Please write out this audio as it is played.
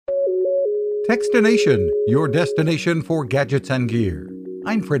Techstination, your destination for gadgets and gear.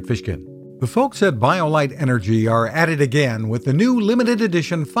 I'm Fred Fishkin. The folks at BioLite Energy are at it again with the new limited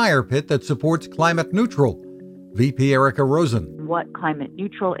edition fire pit that supports climate neutral. VP Erica Rosen. What Climate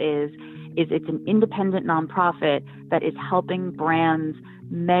Neutral is it's an independent nonprofit that is helping brands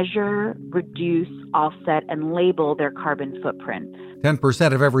measure, reduce, offset, and label their carbon footprint.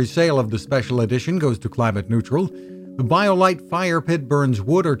 10% of every sale of the special edition goes to climate neutral. The BioLite fire pit burns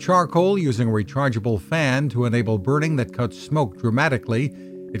wood or charcoal using a rechargeable fan to enable burning that cuts smoke dramatically.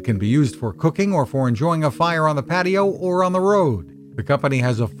 It can be used for cooking or for enjoying a fire on the patio or on the road. The company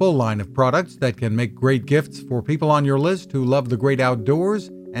has a full line of products that can make great gifts for people on your list who love the great outdoors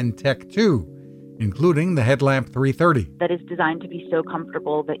and tech too, including the Headlamp 330. That is designed to be so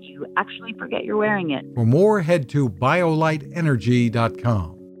comfortable that you actually forget you're wearing it. For more, head to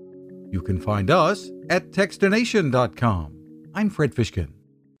BioLiteEnergy.com. You can find us at Techstination.com. I'm Fred Fishkin.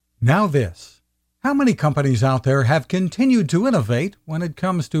 Now this. How many companies out there have continued to innovate when it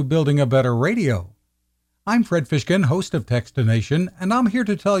comes to building a better radio? I'm Fred Fishkin, host of Techstination, and I'm here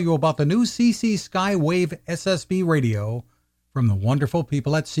to tell you about the new CC Skywave SSB radio from the wonderful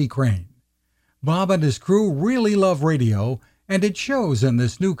people at C. Crane. Bob and his crew really love radio, and it shows in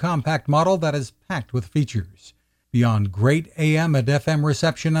this new compact model that is packed with features. Beyond great AM and FM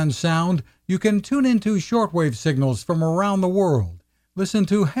reception and sound, you can tune into shortwave signals from around the world, listen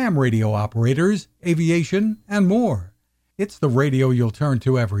to ham radio operators, aviation, and more. It's the radio you'll turn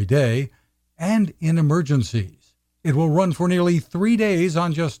to every day, and in emergencies. It will run for nearly 3 days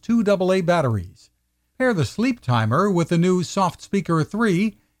on just 2 AA batteries. Pair the sleep timer with the new Soft Speaker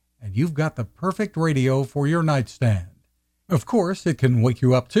 3, and you've got the perfect radio for your nightstand. Of course, it can wake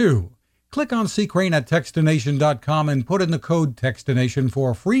you up too. Click on C. Crane at Techstination.com and put in the code Techstination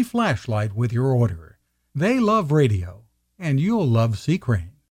for a free flashlight with your order. They love radio, and you'll love C. Crane.